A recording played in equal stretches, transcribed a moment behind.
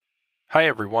Hi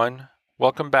everyone,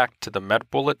 welcome back to the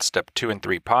MedBullet Step 2 and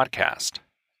 3 podcast.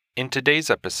 In today's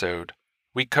episode,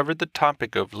 we covered the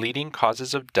topic of leading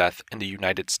causes of death in the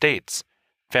United States,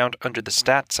 found under the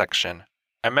stats section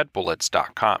at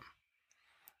medbullets.com.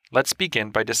 Let's begin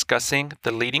by discussing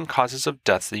the leading causes of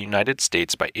death in the United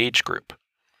States by age group.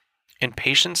 In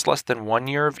patients less than 1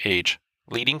 year of age,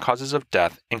 leading causes of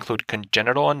death include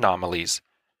congenital anomalies,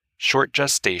 short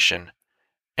gestation,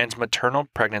 and maternal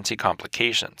pregnancy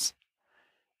complications.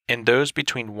 In those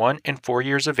between 1 and 4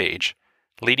 years of age,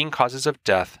 leading causes of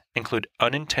death include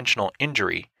unintentional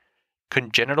injury,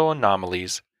 congenital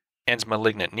anomalies, and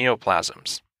malignant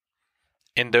neoplasms.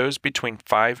 In those between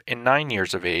 5 and 9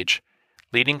 years of age,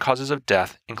 leading causes of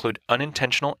death include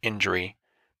unintentional injury,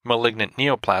 malignant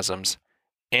neoplasms,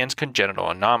 and congenital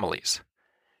anomalies.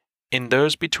 In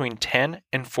those between 10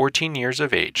 and 14 years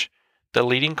of age, the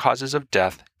leading causes of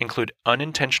death include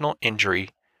unintentional injury,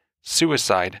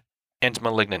 suicide, and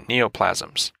malignant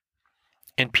neoplasms.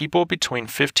 In people between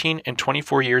 15 and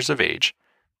 24 years of age,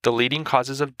 the leading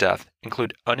causes of death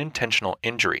include unintentional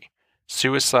injury,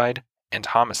 suicide, and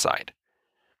homicide.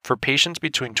 For patients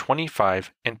between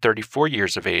 25 and 34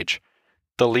 years of age,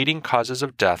 the leading causes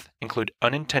of death include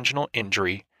unintentional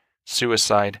injury,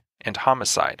 suicide, and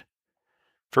homicide.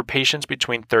 For patients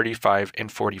between 35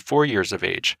 and 44 years of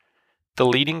age, the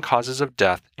leading causes of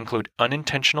death include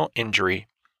unintentional injury,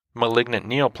 malignant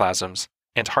neoplasms,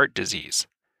 and heart disease.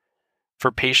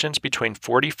 For patients between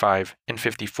 45 and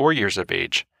 54 years of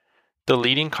age, the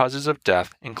leading causes of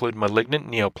death include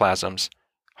malignant neoplasms,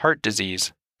 heart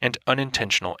disease, and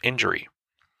unintentional injury.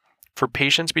 For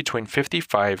patients between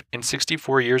 55 and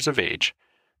 64 years of age,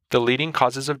 the leading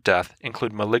causes of death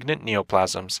include malignant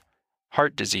neoplasms,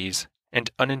 heart disease, and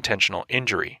unintentional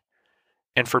injury.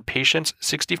 And for patients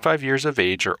 65 years of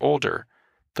age or older,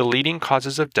 the leading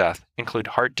causes of death include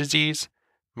heart disease,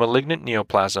 malignant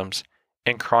neoplasms,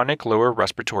 and chronic lower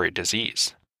respiratory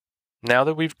disease. Now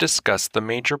that we've discussed the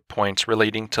major points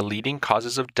relating to leading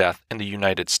causes of death in the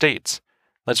United States,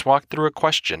 let's walk through a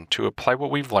question to apply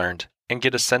what we've learned and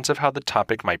get a sense of how the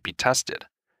topic might be tested.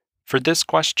 For this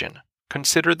question,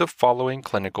 consider the following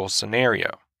clinical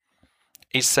scenario.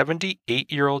 A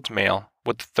 78-year-old male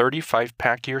with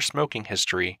 35-pack-year smoking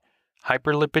history,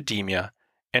 hyperlipidemia,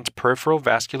 and peripheral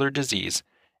vascular disease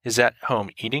is at home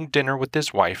eating dinner with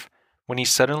his wife when he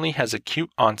suddenly has acute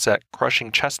onset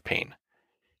crushing chest pain.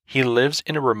 He lives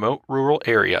in a remote rural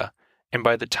area, and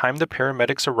by the time the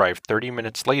paramedics arrive 30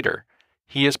 minutes later,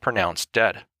 he is pronounced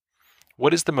dead.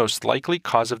 What is the most likely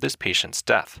cause of this patient's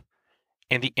death?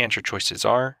 And the answer choices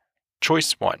are: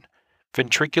 Choice 1,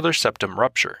 ventricular septum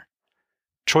rupture.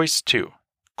 Choice 2,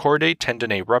 chordae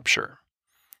tendineae rupture.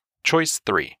 Choice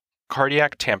 3,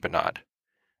 cardiac tamponade.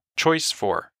 Choice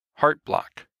 4, heart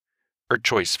block. Or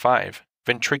choice 5,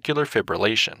 ventricular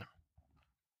fibrillation.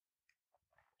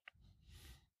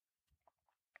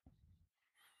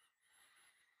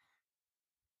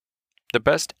 The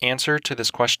best answer to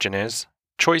this question is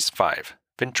choice 5,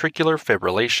 ventricular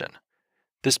fibrillation.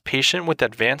 This patient with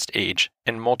advanced age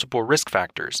and multiple risk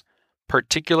factors,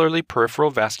 particularly peripheral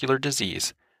vascular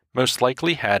disease, most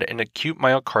likely had an acute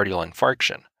myocardial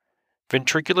infarction.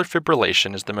 Ventricular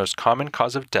fibrillation is the most common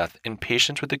cause of death in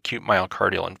patients with acute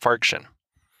myocardial infarction.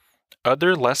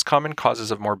 Other less common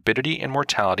causes of morbidity and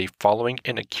mortality following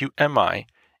an acute MI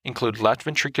include left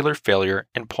ventricular failure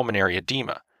and pulmonary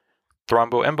edema,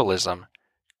 thromboembolism,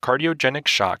 cardiogenic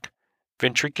shock,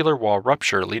 ventricular wall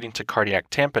rupture leading to cardiac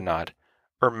tamponade,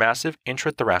 or massive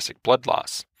intrathoracic blood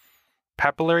loss.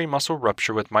 Papillary muscle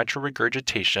rupture with mitral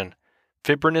regurgitation,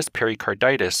 fibrinous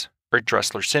pericarditis, or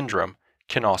Dressler syndrome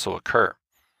can also occur.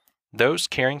 Those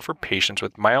caring for patients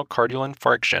with myocardial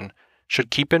infarction should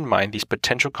keep in mind these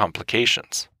potential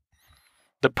complications.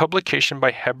 The publication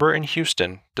by Heber and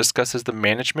Houston discusses the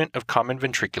management of common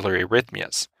ventricular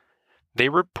arrhythmias. They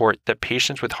report that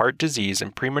patients with heart disease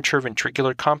and premature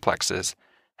ventricular complexes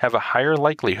have a higher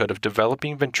likelihood of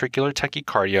developing ventricular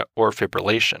tachycardia or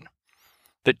fibrillation.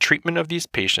 The treatment of these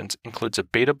patients includes a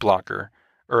beta blocker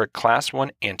or a class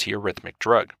 1 antiarrhythmic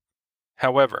drug.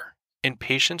 However, in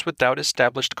patients without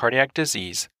established cardiac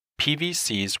disease,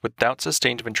 PVCs without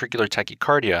sustained ventricular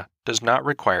tachycardia does not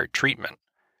require treatment.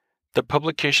 The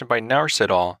publication by Naurs et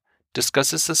al.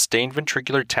 Discusses sustained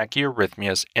ventricular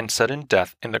tachyarrhythmias and sudden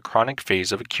death in the chronic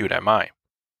phase of acute MI.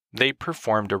 They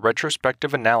performed a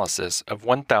retrospective analysis of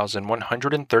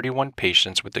 1,131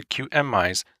 patients with acute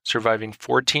MIs surviving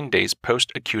 14 days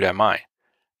post-acute MI.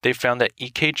 They found that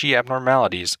EKG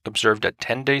abnormalities observed at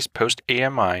 10 days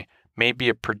post-AMI may be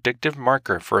a predictive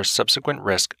marker for a subsequent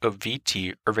risk of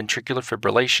VT or ventricular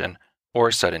fibrillation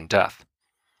or sudden death.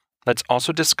 Let's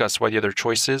also discuss why the other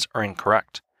choices are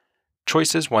incorrect.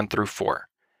 Choices 1 through 4.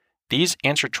 These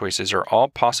answer choices are all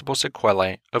possible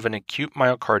sequelae of an acute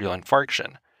myocardial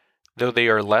infarction, though they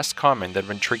are less common than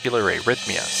ventricular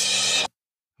arrhythmias.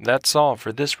 That's all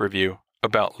for this review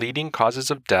about leading causes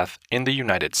of death in the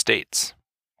United States.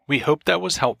 We hope that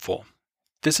was helpful.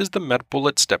 This is the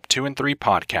MedBullets Step 2 and 3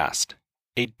 podcast,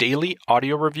 a daily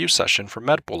audio review session for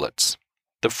MedBullets,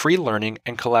 the free learning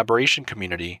and collaboration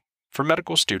community for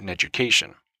medical student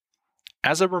education.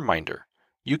 As a reminder,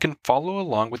 you can follow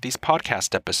along with these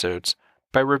podcast episodes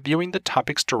by reviewing the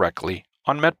topics directly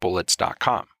on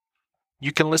medbullets.com.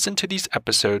 You can listen to these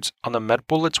episodes on the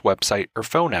MedBullets website or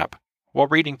phone app while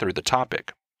reading through the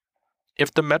topic.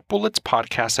 If the MedBullets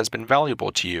podcast has been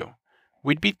valuable to you,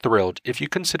 we'd be thrilled if you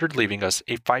considered leaving us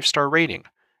a 5-star rating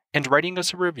and writing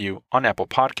us a review on Apple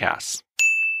Podcasts.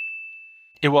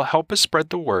 It will help us spread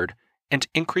the word and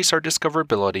increase our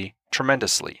discoverability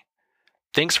tremendously.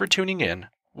 Thanks for tuning in.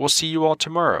 We'll see you all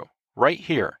tomorrow, right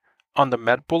here, on the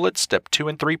MedBullets Step 2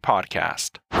 and 3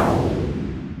 podcast.